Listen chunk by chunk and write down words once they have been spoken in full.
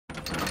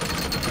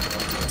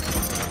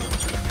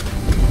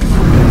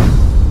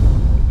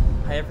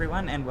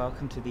everyone, and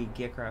welcome to the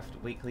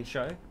Gearcraft Weekly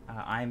Show.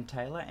 I'm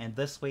Taylor, and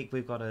this week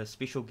we've got a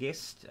special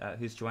guest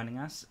who's joining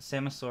us,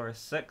 Samasaurus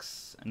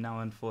 6,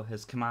 known for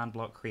his command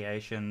block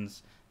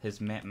creations,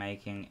 his map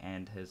making,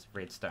 and his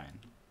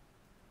redstone.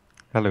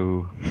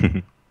 Hello.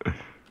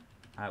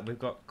 We've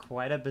got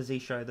quite a busy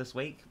show this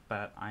week,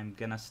 but I'm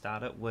going to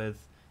start it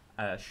with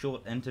a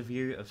short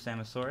interview of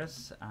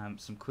Samasaurus,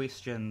 some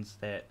questions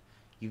that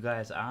you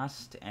guys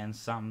asked, and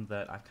some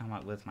that I've come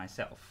up with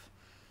myself.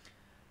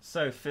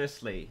 So,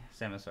 firstly,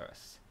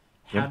 Samasaurus,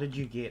 how did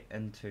you get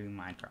into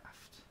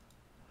Minecraft?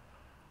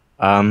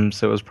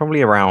 So it was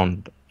probably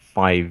around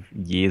 5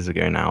 years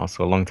ago now,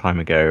 so a long time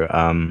ago.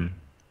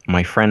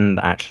 My friend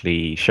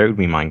actually showed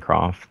me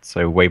Minecraft,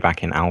 so way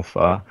back in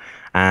alpha,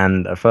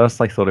 and at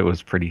first I thought it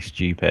was pretty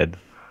stupid.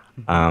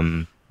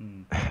 Um,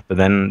 but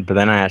then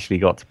I actually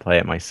got to play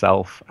it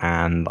myself,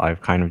 and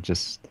I've kind of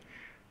just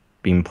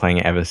been playing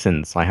it ever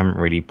since. I haven't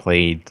really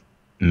played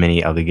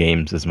many other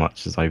games as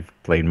much as I've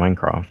played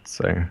Minecraft,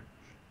 so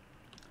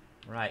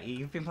Right,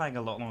 you've been playing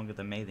a lot longer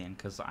than me then,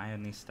 because I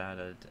only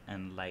started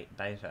in late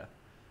beta.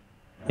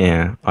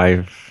 yeah,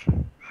 I've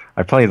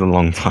played a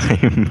long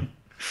time.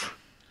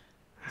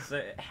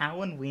 So,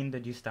 how and when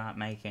did you start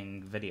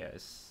making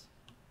videos,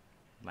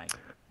 like,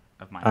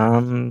 of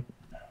Minecraft? Um,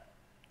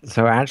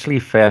 so actually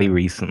fairly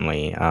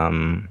recently,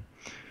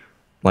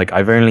 like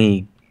I've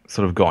only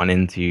sort of gotten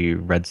into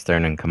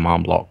Redstone and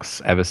command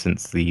blocks ever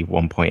since the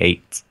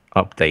 1.8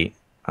 update,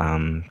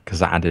 because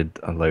that added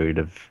a load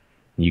of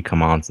new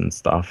commands and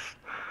stuff.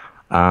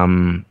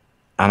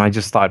 And I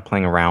just started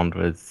playing around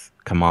with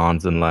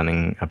commands and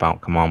learning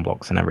about command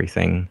blocks and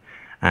everything.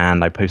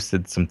 And I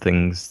posted some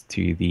things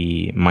to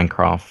the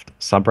Minecraft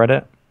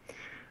subreddit,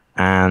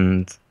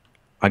 and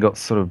I got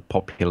sort of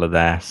popular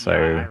there.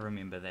 Yeah, I So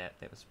remember that.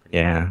 That was pretty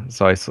yeah, cool.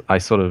 so I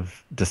sort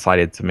of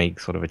decided to make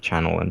sort of a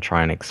channel and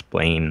try and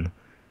explain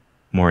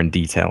more in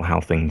detail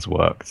how things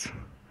worked.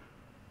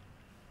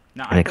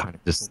 No, And I've it got... kind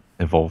of just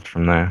evolved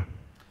from there.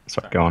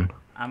 Sorry, Sorry. go on.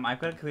 I've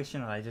got a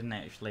question that I didn't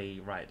actually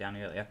write down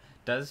earlier.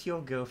 Does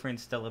your girlfriend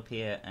still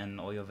appear in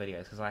all your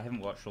videos? Because I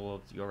haven't watched all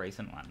of your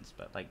recent ones,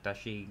 but, like, does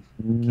she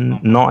keep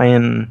on Not popping up?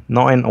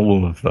 in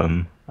all of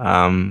them.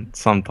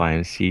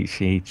 Sometimes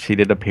she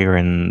did appear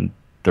in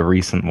the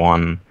recent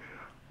one,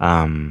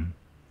 um,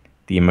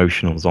 the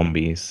emotional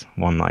zombies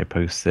one that I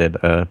posted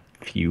a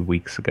few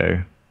weeks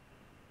ago.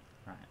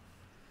 Right.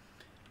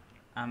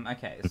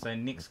 Okay, so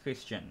next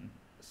question.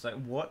 So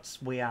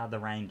what's We Are the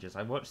Rangers?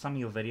 I watched some of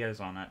your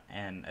videos on it,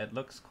 and it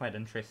looks quite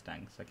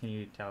interesting. So can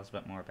you tell us a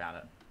bit more about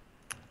it?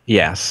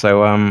 Yeah,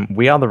 so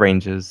We Are the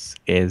Rangers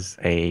is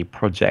a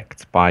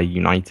project by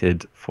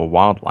United for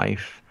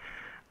Wildlife,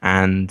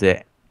 and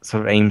it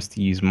sort of aims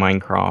to use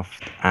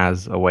Minecraft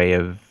as a way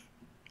of,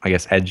 I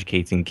guess,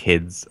 educating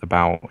kids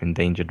about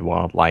endangered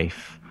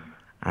wildlife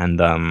and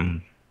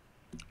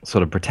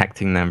sort of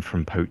protecting them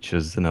from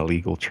poachers and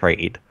illegal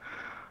trade.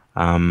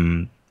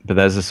 But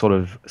there's a sort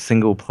of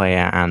single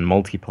player and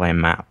multiplayer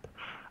map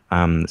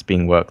that's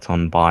being worked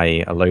on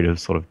by a load of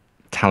sort of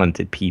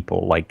talented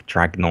people like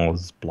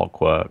Dragnoz,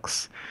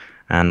 Blockworks,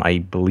 and I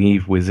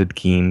believe Wizard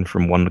Keen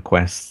from Wonder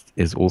Quest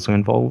is also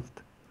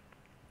involved.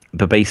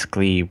 But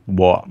basically,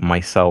 what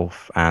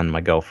myself and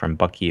my girlfriend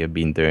Bucky have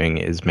been doing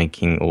is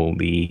making all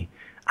the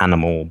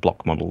animal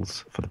block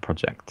models for the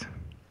project.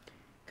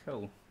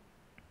 Cool.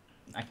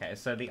 Okay,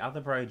 so the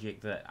other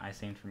project that I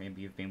seem to remember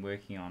you've been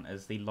working on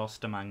is the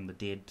Lost Among the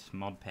Dead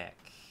mod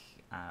pack.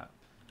 Uh,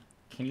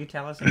 can you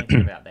tell us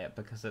anything about that?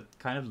 Because it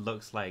kind of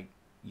looks like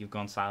you've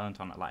gone silent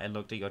on it. Like, I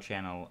looked at your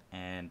channel,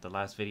 and the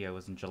last video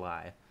was in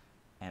July,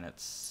 and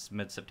it's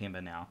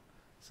mid-September now.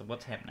 So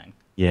what's happening?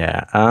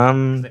 Yeah.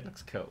 Because that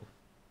looks cool.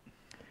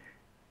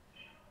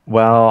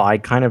 Well, I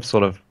kind of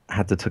sort of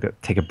had to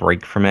take a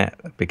break from it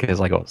because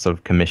I got sort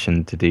of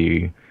commissioned to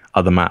do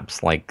other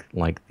maps like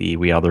the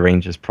We Are the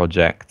Rangers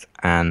project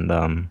and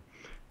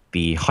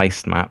the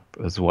heist map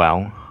as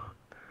well.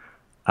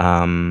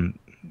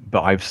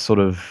 But I've sort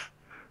of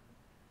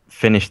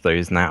finished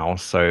those now.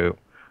 So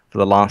for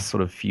the last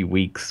sort of few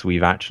weeks,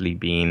 we've actually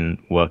been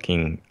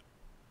working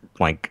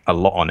like a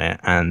lot on it,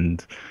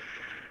 and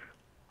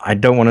I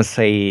don't want to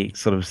say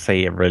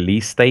a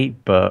release date,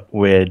 but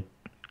we're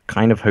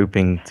kind of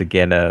hoping to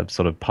get a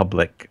sort of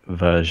public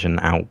version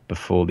out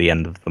before the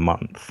end of the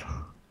month.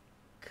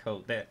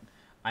 Cool. That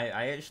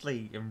I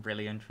actually am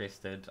really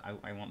interested.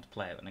 I want to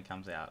play it when it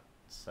comes out.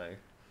 So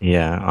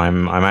Yeah, I'll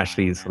keep I'm an eye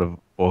actually on that. sort of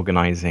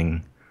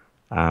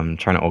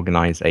trying to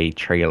organize a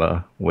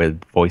trailer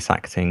with voice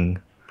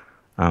acting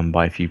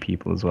by a few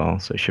people as well.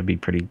 So it should be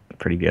pretty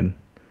good.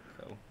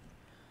 Cool.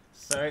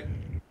 So,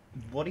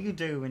 what do you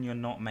do when you're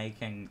not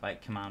making,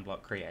 like, command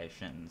block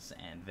creations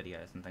and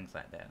videos and things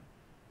like that?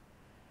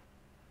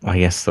 I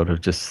guess sort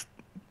of just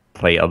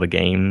play other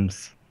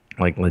games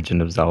like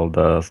Legend of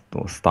Zelda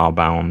or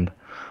Starbound.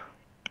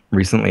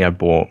 Recently, I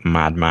bought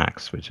Mad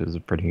Max, which is a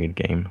pretty good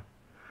game.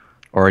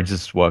 Or I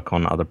just work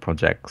on other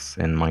projects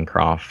in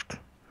Minecraft,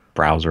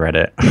 browse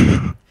Reddit.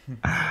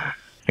 I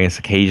guess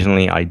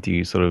occasionally I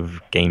do sort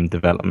of game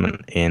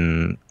development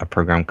in a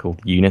program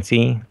called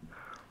Unity.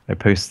 I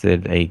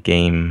posted a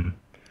game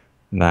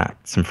that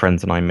some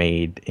friends and I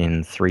made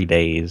in 3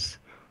 days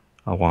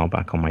a while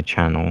back on my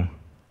channel.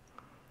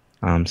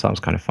 So that was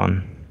kind of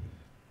fun.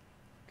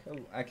 Cool.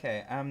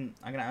 Okay. I'm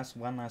gonna ask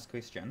one last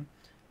question.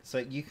 So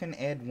you can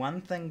add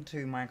one thing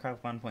to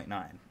Minecraft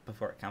 1.9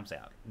 before it comes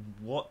out.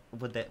 What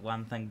would that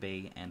one thing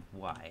be, and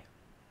why?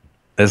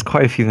 There's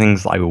quite a few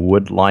things I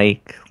would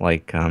like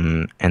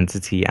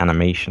entity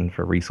animation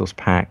for resource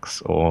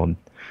packs or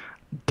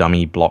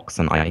dummy blocks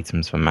and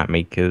items for map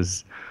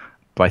makers.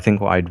 But I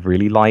think what I'd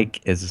really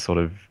like is a sort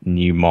of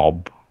new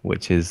mob,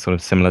 which is sort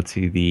of similar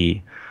to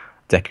the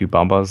Deku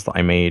Babas that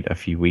I made a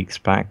few weeks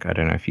back. I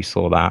don't know if you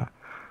saw that,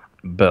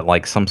 but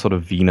like some sort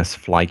of Venus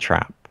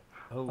flytrap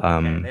Oh,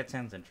 okay. That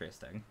sounds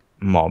interesting.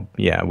 mob,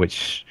 yeah,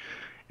 which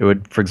it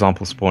would, for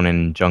example, spawn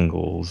in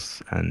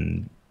jungles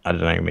and I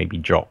don't know, maybe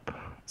drop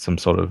some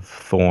sort of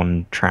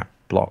thorn trap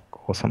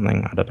block or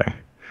something. I don't know.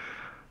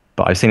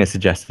 But I've seen it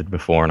suggested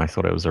before and I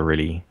thought it was a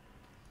really,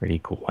 really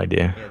cool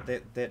idea. Yeah,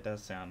 that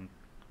does sound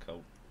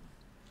cool.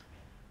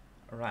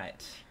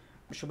 Right.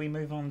 Shall we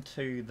move on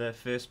to the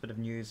first bit of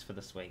news for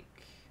this week,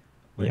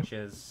 which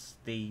is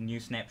the new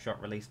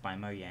snapshot released by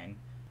Mojang,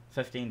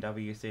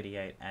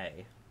 15W38A.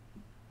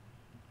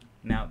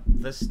 Now,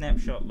 this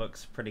snapshot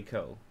looks pretty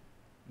cool.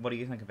 What do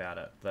you think about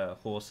it? The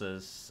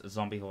horses,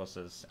 zombie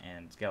horses,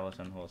 and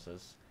skeleton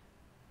horses,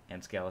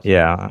 and skeleton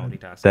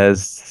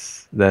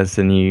multitasking. There's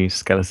the new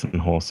skeleton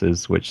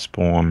horses which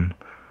spawn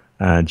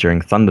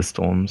during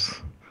thunderstorms,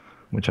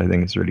 which I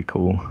think is really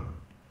cool.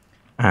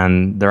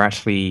 And they're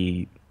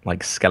actually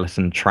like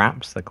skeleton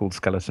traps. They're called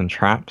skeleton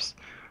traps.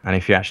 And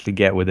if you actually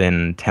get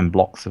within 10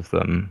 blocks of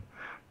them,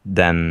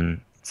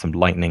 then some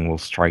lightning will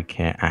strike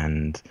it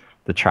and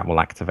the trap will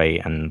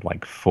activate and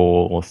like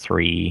 4 or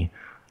 3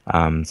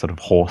 sort of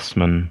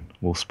horsemen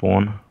will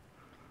spawn.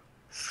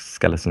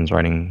 Skeletons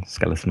riding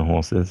skeleton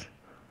horses.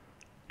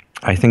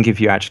 I think if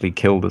you actually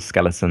kill the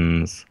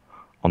skeletons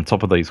on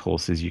top of those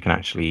horses, you can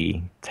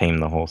actually tame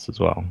the horse as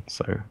well.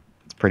 So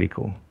it's pretty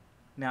cool.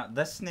 Now,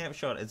 this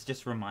snapshot is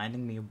just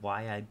reminding me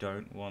why I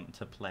don't want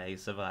to play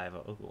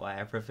survival, why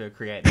I prefer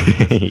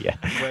creative. Yeah.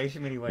 Way too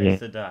many ways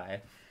to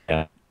die.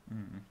 Yeah.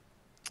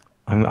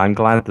 I'm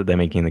glad that they're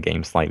making the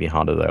game slightly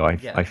harder, though.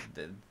 I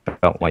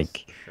felt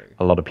like true.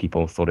 A lot of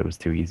people thought it was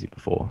too easy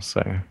before,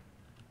 so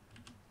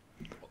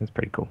it's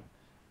pretty cool.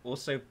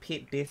 Also,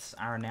 pet deaths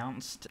are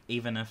announced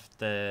even if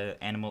the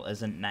animal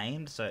isn't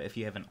named. So if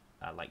you have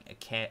like a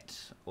cat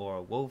or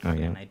a wolf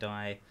and they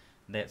die,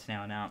 that's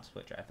now announced,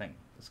 which I think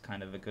is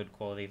kind of a good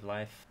quality of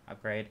life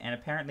upgrade. And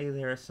apparently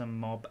there are some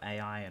mob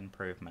AI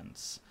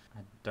improvements. I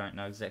don't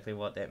know exactly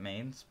what that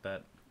means,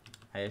 but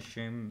I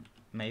assume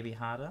maybe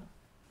harder.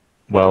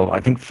 Well, I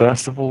think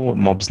first of all,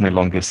 mobs no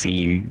longer see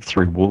you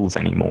through walls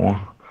anymore,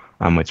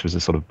 which was a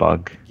sort of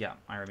bug. Yeah,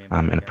 I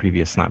remember. In a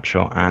previous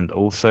snapshot, and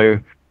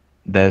also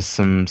there's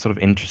some sort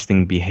of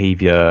interesting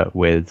behavior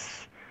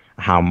with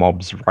how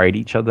mobs ride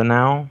each other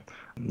now.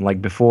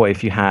 Like before,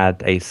 if you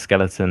had a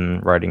skeleton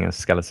riding a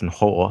skeleton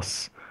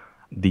horse,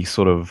 the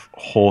sort of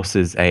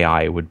horse's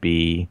AI would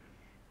be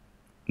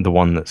the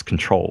one that's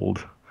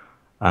controlled.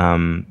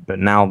 But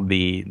now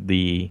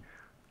the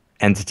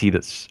entity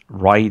that's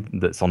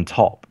on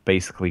top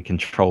basically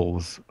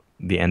controls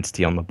the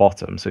entity on the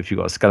bottom. So if you've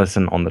got a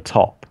skeleton on the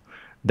top,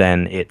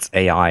 then its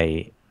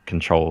AI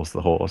controls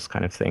the horse,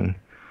 kind of thing.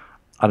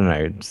 I don't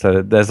know.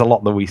 So there's a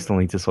lot that we still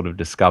need to sort of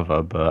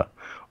discover, but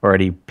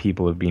already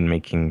people have been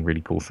making really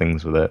cool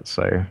things with it.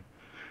 So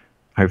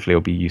hopefully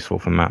it'll be useful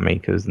for map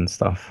makers and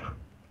stuff.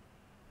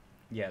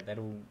 Yeah, that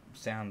all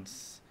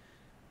sounds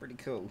pretty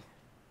cool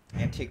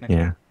and technical.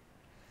 Yeah.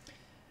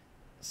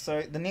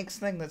 So the next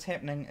thing that's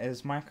happening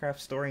is Minecraft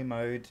Story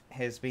Mode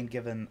has been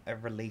given a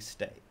release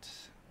date.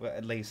 Well,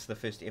 at least the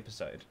first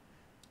episode.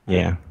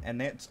 Yeah.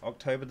 And that's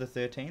October the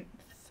 13th.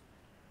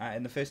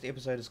 And the first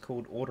episode is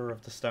called Order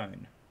of the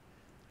Stone.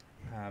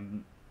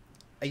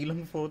 Are you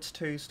looking forward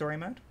to Story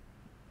Mode?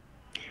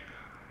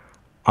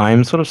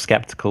 I'm sort of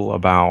skeptical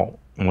about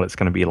what it's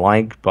going to be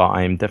like, but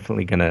I'm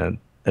definitely going to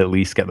at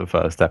least get the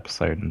first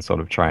episode and sort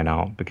of try it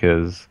out,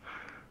 because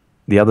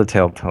the other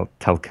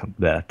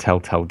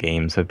Telltale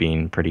games have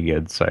been pretty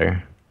good, so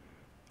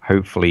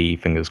hopefully,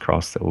 fingers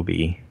crossed, it will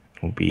be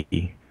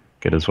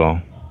good as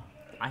well.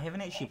 I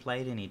haven't actually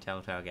played any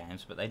Telltale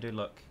games, but they do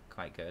look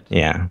quite good.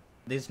 Yeah.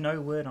 There's no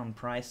word on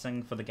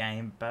pricing for the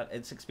game, but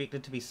it's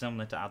expected to be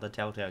similar to other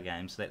Telltale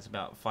games. So that's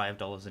about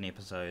 $5 an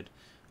episode,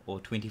 or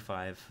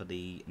 $25 for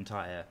the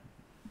entire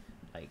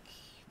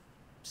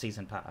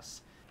season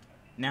pass.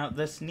 Now,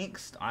 this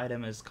next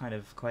item is kind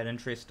of quite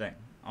interesting.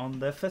 On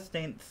the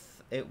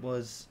 15th, it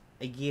was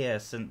a year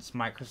since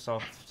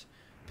Microsoft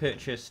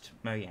purchased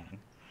Mojang.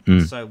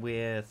 So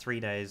we're 3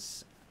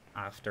 days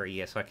after a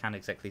year, so I can't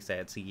exactly say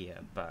it's a year,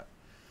 but...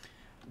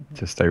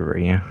 Just over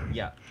a year.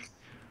 Yeah.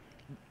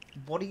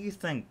 What do you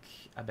think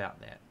about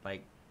that?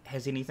 Like,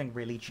 has anything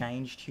really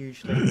changed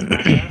hugely with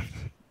Minecraft?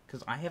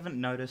 Because I haven't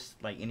noticed,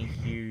 any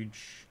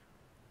huge...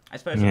 I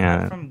suppose,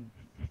 apart from,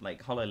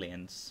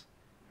 HoloLens,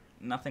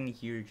 nothing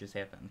huge has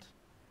happened.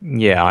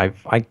 Yeah,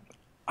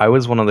 I I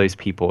was one of those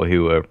people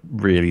who were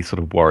really sort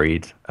of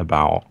worried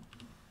about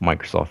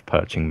Microsoft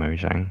purchasing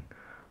Mojang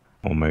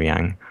or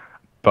Mojang,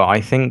 but I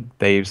think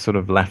they've sort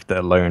of left it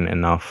alone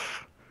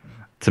enough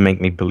to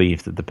make me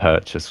believe that the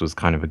purchase was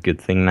kind of a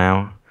good thing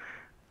now.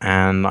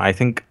 And I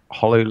think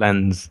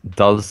HoloLens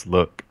does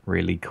look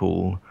really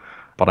cool,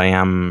 but I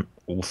am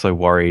also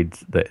worried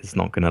that it's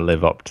not going to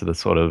live up to the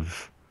sort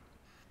of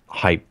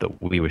hype that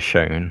we were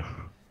shown.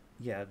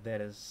 Yeah,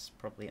 that is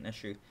probably an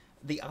issue.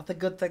 The other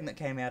good thing that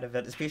came out of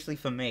it, especially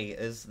for me,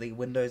 is the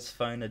Windows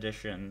Phone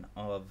edition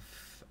of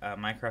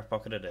Minecraft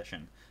Pocket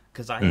Edition.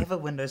 Because I have a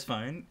Windows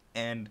Phone,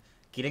 and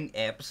getting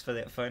apps for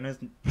that phone is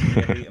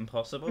nearly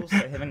impossible, so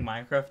having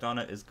Minecraft on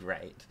it is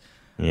great.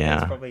 That's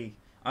Yeah. probably...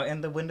 Oh,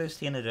 and the Windows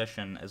 10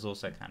 edition is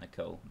also kind of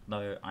cool.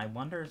 Though I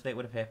wonder if that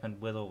would have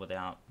happened with or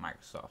without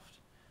Microsoft.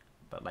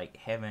 But, like,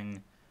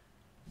 having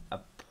a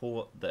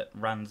port that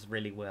runs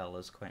really well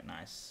is quite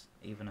nice,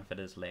 even if it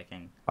is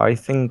lacking content. I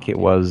think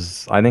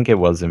it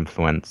was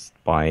influenced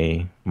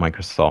by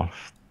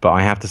Microsoft, but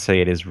I have to say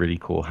it is really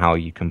cool how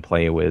you can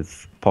play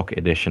with Pocket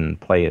Edition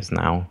players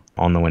now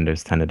on the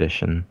Windows 10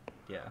 edition.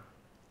 Yeah.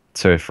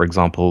 So if, for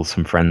example,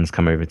 some friends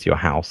come over to your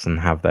house and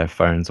have their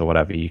phones or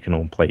whatever, you can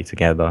all play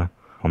together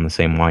on the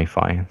same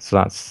Wi-Fi. So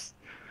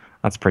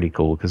that's pretty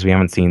cool because we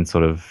haven't seen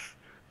sort of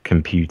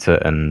computer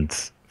and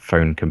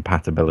phone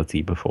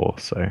compatibility before.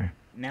 So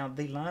Now,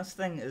 the last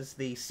thing is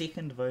the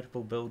second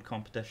votable build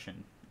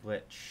competition,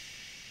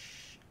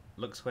 which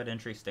looks quite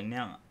interesting.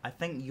 Now, I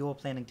think you're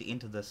planning to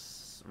enter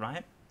this,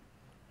 right?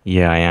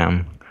 yeah, I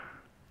am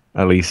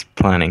at least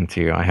planning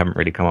to. I haven't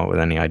really come up with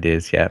any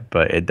ideas yet,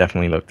 but it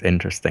definitely looked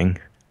interesting.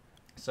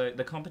 So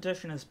the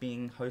competition is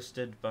being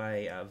hosted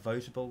by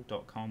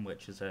Votable.com,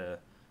 which is a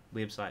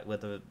website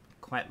with a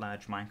quite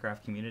large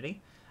Minecraft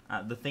community.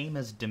 The theme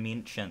is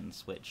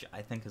Dimensions, which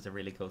I think is a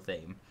really cool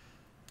theme.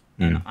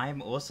 And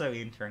I'm also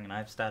entering, and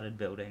I've started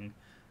building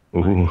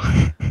Ooh,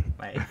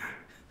 my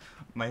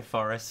my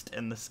forest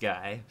in the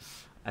sky.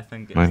 I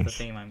think it's the nice.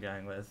 theme I'm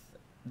going with.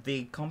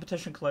 The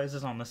competition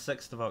closes on the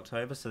 6th of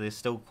October, so there's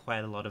still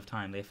quite a lot of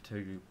time left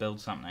to build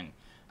something.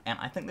 And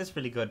I think that's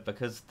really good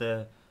because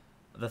the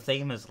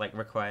theme is like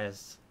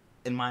requires,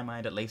 in my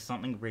mind at least,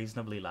 something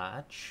reasonably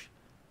large.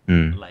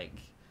 Mm, Like,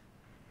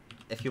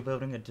 if you're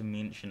building a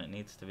dimension, it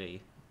needs to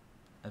be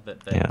a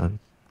bit big, yeah,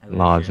 I would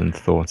large assume. and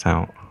thought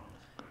out.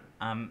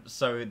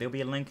 So there'll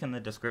be a link in the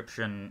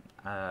description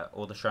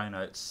or the show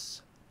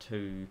notes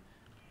to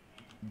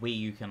where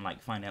you can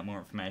like find out more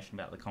information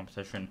about the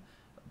competition.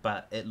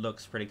 But it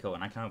looks pretty cool,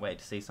 and I can't wait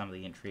to see some of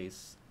the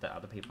entries that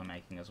other people are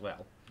making as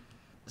well.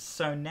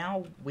 So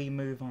now we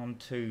move on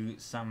to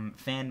some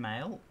fan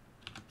mail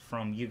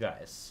from you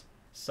guys.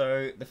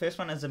 So the first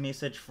one is a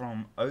message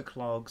from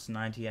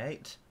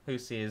Oaklogs98 who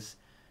says,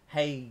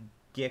 "Hey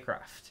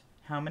Gearcraft,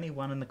 how many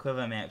one in the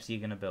quiver maps are you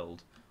gonna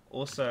build?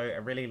 Also, I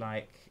really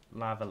like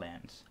Lava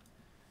Land."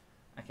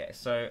 Okay,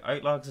 so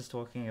Oaklogs is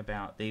talking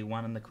about the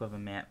one in the quiver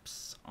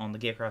maps on the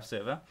Gearcraft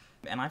server,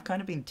 and I've kind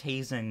of been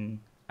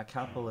teasing a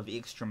couple of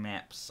extra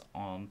maps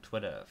on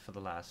Twitter for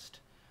the last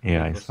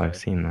Yeah, week or I've so.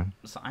 seen them.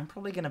 So I'm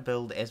probably gonna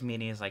build as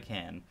many as I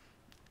can.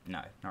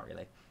 No, not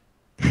really.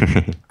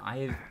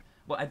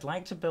 I'd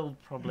like to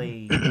build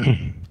probably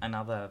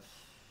another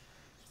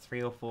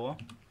 3 or 4.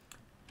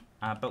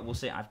 But we'll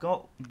see. I've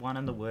got one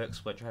in the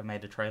works which I've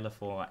made a trailer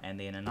for, and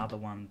then another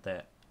one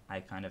that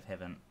I kind of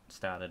haven't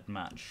started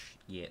much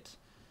yet,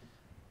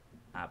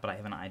 but I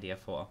have an idea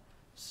for.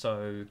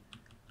 So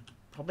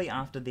probably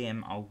after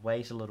them, I'll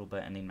wait a little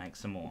bit and then make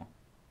some more.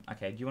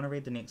 Okay, do you want to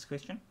read the next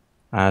question?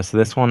 So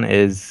this one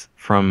is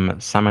from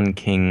Salmon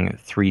King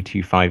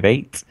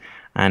 3258,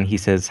 and he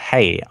says,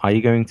 "Hey, are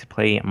you going to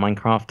play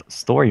Minecraft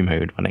Story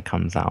Mode when it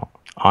comes out?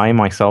 I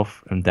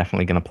myself am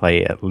definitely going to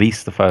play at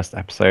least the first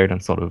episode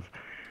and sort of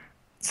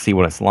see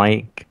what it's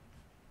like,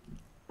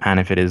 and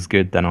if it is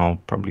good, then I'll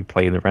probably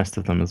play the rest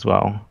of them as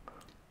well.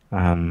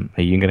 Are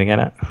you going to get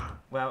it?"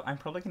 Well, I'm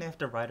probably gonna have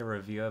to write a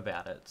review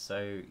about it.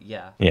 So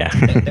yeah, Yeah.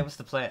 that was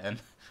the plan.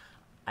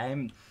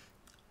 I'm,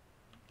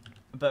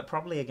 but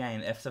probably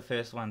again, if the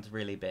first one's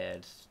really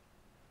bad,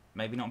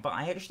 maybe not. But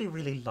I actually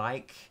really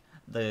like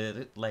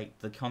the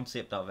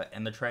concept of it,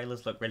 and the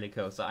trailers look really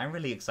cool. So I'm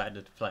really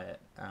excited to play it.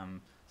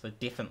 So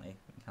definitely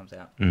when it comes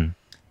out. Mm.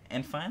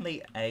 And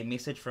finally, a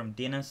message from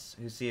Dennis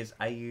who says,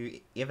 "Are you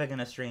ever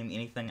gonna stream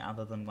anything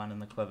other than one in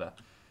the quiver?"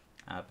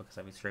 Because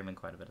I've been streaming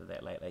quite a bit of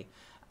that lately.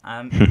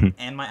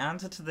 And my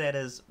answer to that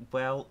is,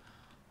 well,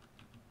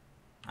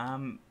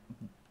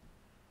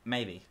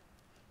 maybe.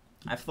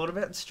 I've thought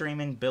about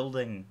streaming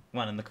building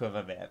one in the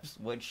quiver maps,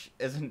 which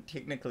isn't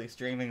technically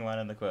streaming one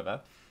in the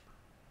quiver,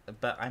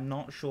 but I'm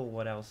not sure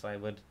what else I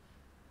would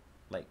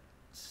like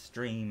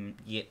stream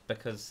yet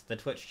because the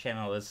Twitch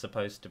channel is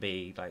supposed to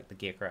be like the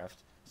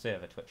Gearcraft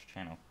server Twitch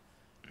channel.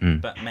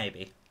 Mm. But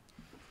maybe.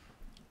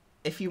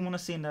 If you want to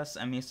send us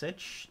a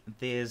message,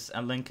 there's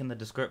a link in the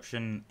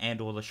description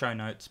and all the show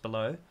notes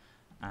below,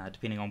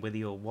 depending on whether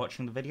you're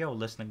watching the video or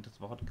listening to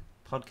the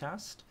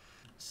podcast.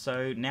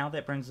 So now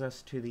that brings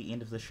us to the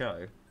end of the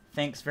show.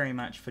 Thanks very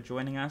much for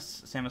joining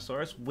us,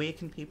 Samasaurus. Where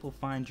can people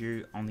find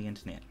you on the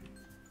internet?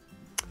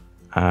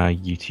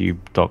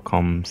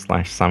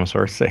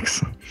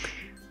 youtube.com/Samasaurus6.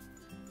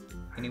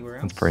 Anywhere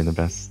else? That's probably the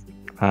best. Do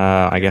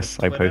I you have guess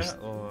a I Twitter, post.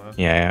 or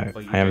Yeah,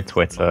 you I have a just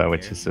Twitter, blog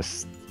which there? is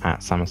just at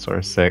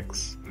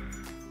Samasaurus6.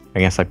 I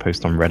guess I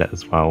post on Reddit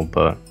as well,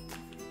 but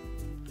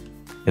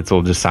it's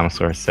all just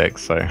Samasaurus6.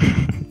 So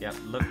Yep.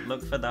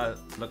 Look for the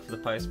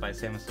post by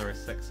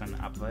Samasaurus6 and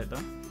upload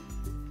them.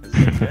 It's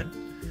really good.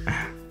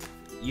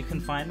 You can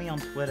find me on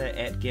Twitter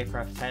at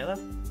Gearcraft Taylor,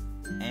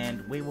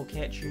 and we will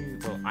catch you.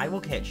 Well, I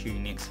will catch you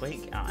next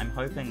week. I'm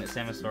hoping that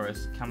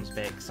Samasaurus comes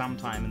back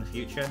sometime in the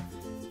future.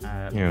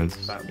 yeah,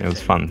 But it we'll was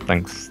see. fun.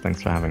 Thanks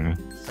for having me.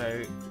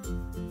 So,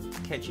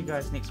 catch you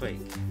guys next week.